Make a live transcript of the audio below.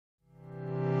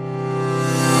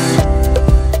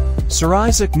Sir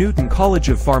Isaac Newton College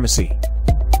of Pharmacy.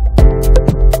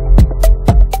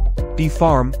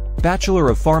 D.Pharm,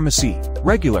 Bachelor of Pharmacy,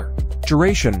 regular,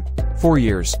 duration, 4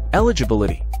 years,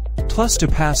 eligibility, plus to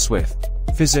pass with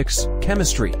physics,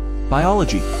 chemistry,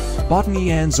 biology, botany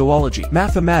and zoology,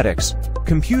 mathematics,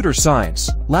 computer science,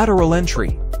 lateral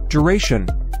entry, duration,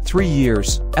 3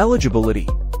 years, eligibility,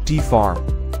 D.Pharm.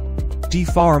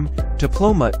 D.Pharm,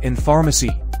 Diploma in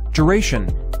Pharmacy,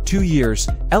 duration, 2 years,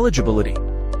 eligibility,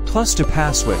 plus to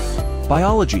pass with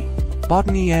biology,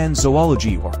 botany and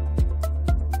zoology or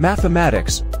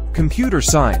mathematics, computer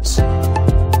science.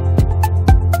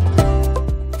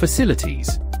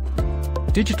 Facilities: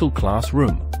 digital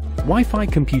classroom, Wi-Fi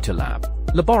computer lab,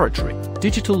 laboratory,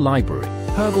 digital library,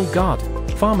 herbal garden,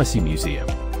 pharmacy museum,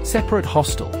 separate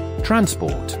hostel,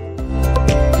 transport.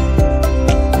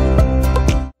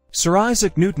 Sir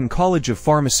Isaac Newton College of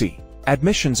Pharmacy.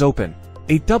 Admissions open.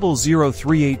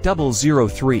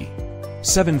 80038003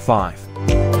 75.